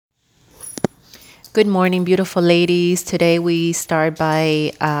Good morning, beautiful ladies. Today we start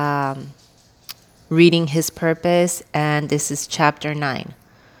by reading His Purpose, and this is chapter 9.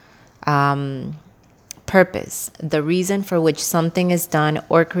 Purpose, the reason for which something is done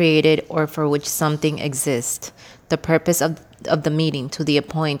or created or for which something exists. The purpose of the meeting to the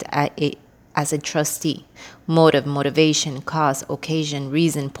appoint as a trustee. Motive, motivation, cause, occasion,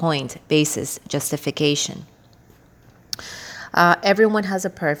 reason, point, basis, justification. Everyone has a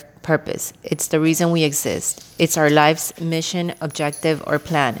purpose. It's the reason we exist. It's our life's mission, objective, or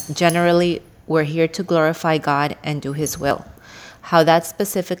plan. Generally, we're here to glorify God and do His will. How that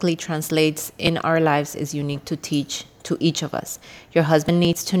specifically translates in our lives is unique to each of us. Your husband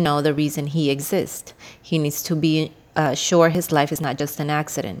needs to know the reason he exists. He needs to be sure his life is not just an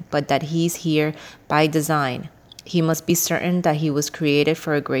accident, but that he's here by design. He must be certain that he was created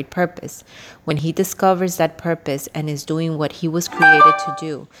for a great purpose. When he discovers that purpose and is doing what he was created to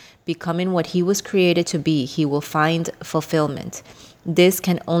do, becoming what he was created to be, he will find fulfillment. This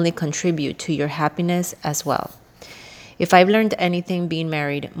can only contribute to your happiness as well. If I've learned anything being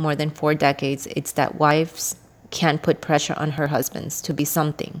married more than 4 decades, it's that wives can't put pressure on her husbands to be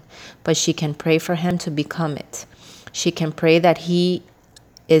something, but she can pray for him to become it. She can pray that he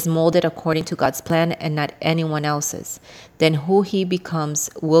is molded according to God's plan and not anyone else's. Then who he becomes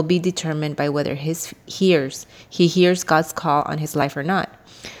will be determined by whether he hears God's call on his life or not.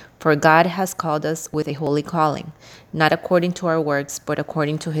 For God has called us with a holy calling, not according to our works, but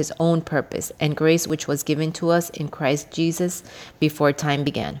according to his own purpose and grace which was given to us in Christ Jesus before time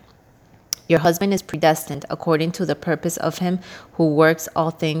began. Your husband is predestined according to the purpose of him who works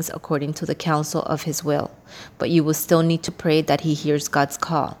all things according to the counsel of his will. But you will still need to pray that he hears God's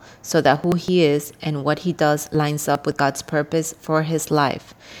call, so that who he is and what he does lines up with God's purpose for his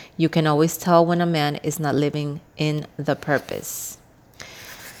life. You can always tell when a man is not living in the purpose.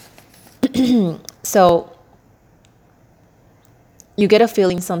 So you get a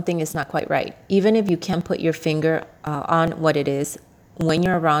feeling something is not quite right. Even if you can't put your finger on what it is, when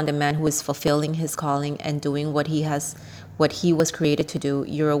you're around a man who is fulfilling his calling and doing what he was created to do,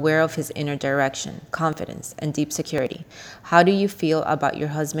 you're aware of his inner direction, confidence, and deep security. How do you feel about your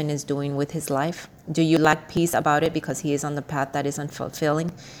husband is doing with his life? Do you lack peace about it because he is on the path that is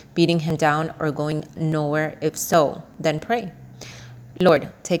unfulfilling, beating him down, or going nowhere? If so, then pray.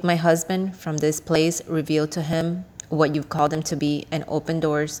 Lord, take my husband from this place, reveal to him what you've called him to be, and open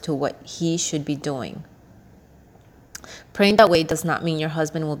doors to what he should be doing. Praying that way does not mean your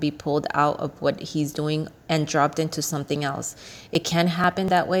husband will be pulled out of what he's doing and dropped into something else. It can happen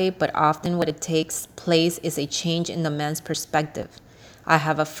that way, but often what it takes place is a change in the man's perspective. I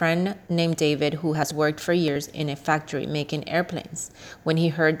have a friend named David who has worked for years in a factory making airplanes. When he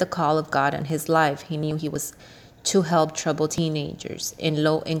heard the call of God on his life, he knew he was to help troubled teenagers in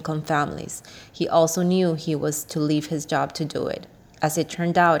low-income families. He also knew he was to leave his job to do it. As it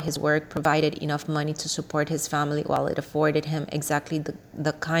turned out, his work provided enough money to support his family while it afforded him exactly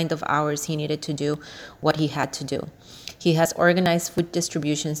the kind of hours he needed to do what he had to do. He has organized food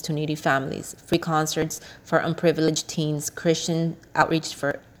distributions to needy families, free concerts for unprivileged teens, Christian outreach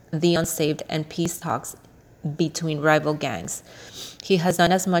for the unsaved, and peace talks between rival gangs. He has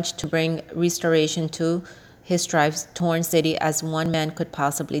done as much to bring restoration to his strife-torn city as one man could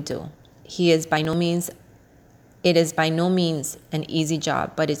possibly do. It is by no means an easy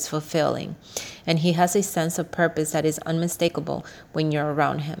job, but it's fulfilling. And he has a sense of purpose that is unmistakable when you're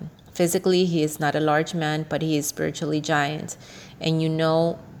around him. Physically, he is not a large man, but he is spiritually giant. And you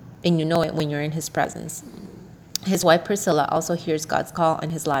know it when you're in his presence. His wife Priscilla also hears God's call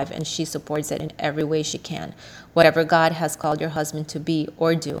on his life, and she supports it in every way she can. Whatever God has called your husband to be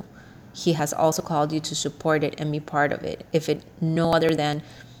or do, he has also called you to support it and be part of it, if it no other than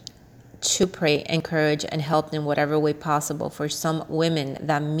to pray, encourage, and help in whatever way possible. For some women,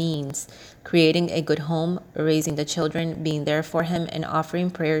 that means creating a good home, raising the children, being there for him, and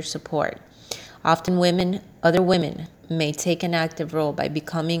offering prayer support. Often other women may take an active role by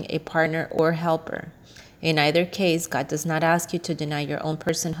becoming a partner or helper. In either case, God does not ask you to deny your own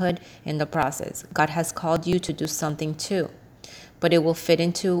personhood in the process. God has called you to do something too, but it will fit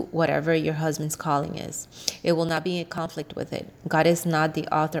into whatever your husband's calling is. It will not be in conflict with it. God is not the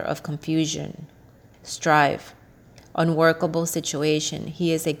author of confusion, strife, unworkable situation.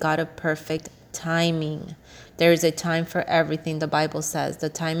 He is a God of perfect timing. There is a time for everything, the Bible says. The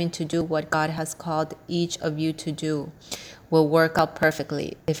timing to do what God has called each of you to do will work out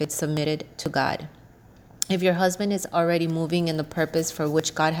perfectly if it's submitted to God. If your husband is already moving in the purpose for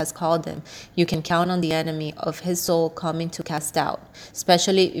which God has called him, you can count on the enemy of his soul coming to cast out,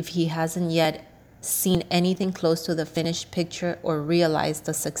 especially if he hasn't yet seen anything close to the finished picture or realized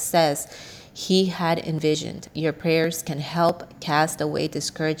the success he had envisioned. Your prayers can help cast away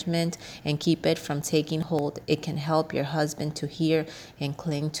discouragement and keep it from taking hold. It can help your husband to hear and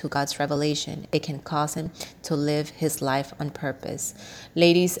cling to God's revelation. It can cause him to live his life on purpose.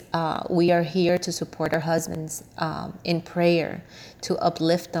 Ladies, we are here to support our husbands in prayer, to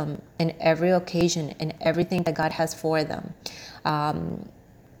uplift them in every occasion and everything that God has for them.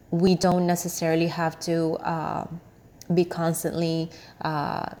 We don't necessarily have to be constantly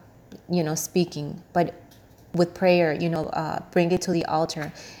speaking, but with prayer, bring it to the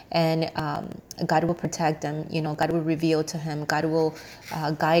altar, and God will protect them. God will reveal to him. God will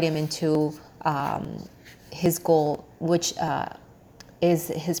guide him into his goal, which is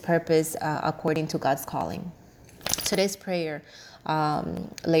his purpose according to God's calling. Today's prayer,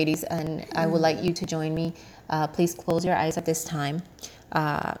 ladies, and I would like you to join me. Please close your eyes at this time.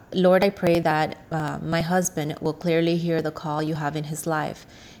 Lord, I pray that my husband will clearly hear the call you have in his life.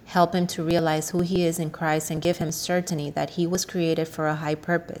 Help him to realize who he is in Christ and give him certainty that he was created for a high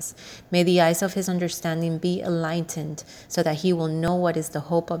purpose. May the eyes of his understanding be enlightened so that he will know what is the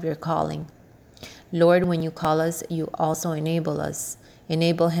hope of your calling. Lord, when you call us, you also enable us.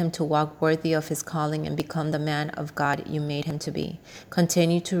 Enable him to walk worthy of his calling and become the man of God you made him to be.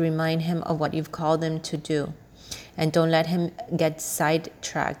 Continue to remind him of what you've called him to do. And don't let him get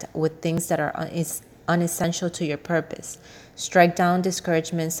sidetracked with things that are unessential to your purpose. Strike down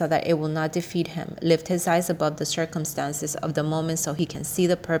discouragement so that it will not defeat him. Lift his eyes above the circumstances of the moment so he can see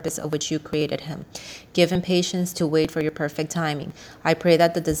the purpose of which you created him. Give him patience to wait for your perfect timing. I pray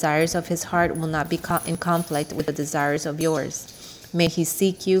that the desires of his heart will not be in conflict with the desires of yours. May he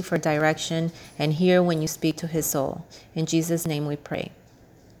seek you for direction and hear when you speak to his soul. In Jesus' name we pray.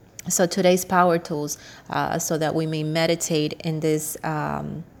 So today's power tools, so that we may meditate in this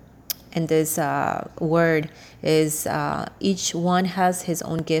word, is each one has his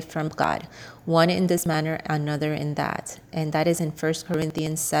own gift from God. One in this manner, another in that. And that is in 1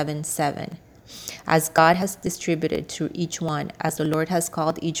 Corinthians 7:7. As God has distributed to each one, as the Lord has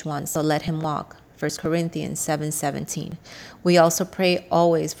called each one, so let him walk. 1 Corinthians 7:17. We also pray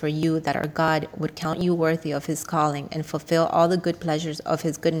always for you that our God would count you worthy of his calling and fulfill all the good pleasures of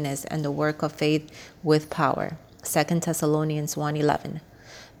his goodness and the work of faith with power. 2 Thessalonians 1:11.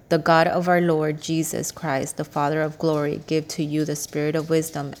 The God of our Lord Jesus Christ, the Father of glory, give to you the spirit of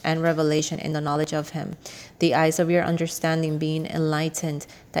wisdom and revelation in the knowledge of him, the eyes of your understanding being enlightened,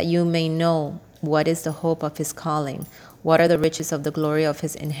 that you may know what is the hope of his calling, what are the riches of the glory of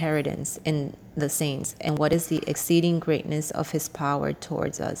his inheritance in the saints, and what is the exceeding greatness of his power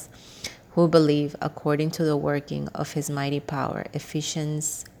towards us, who believe according to the working of his mighty power.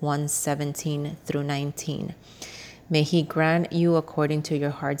 Ephesians 1:17 through 19. May he grant you according to your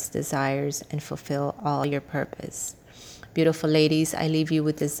heart's desires and fulfill all your purpose. Beautiful ladies, I leave you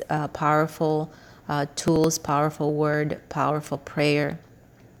with this powerful tools, powerful word, powerful prayer.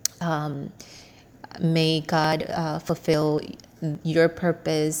 May God fulfill your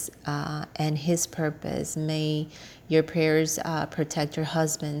purpose and his purpose. May your prayers protect your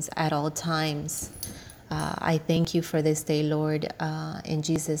husbands at all times. I thank you for this day, Lord, in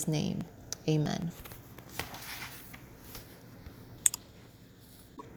Jesus' name. Amen.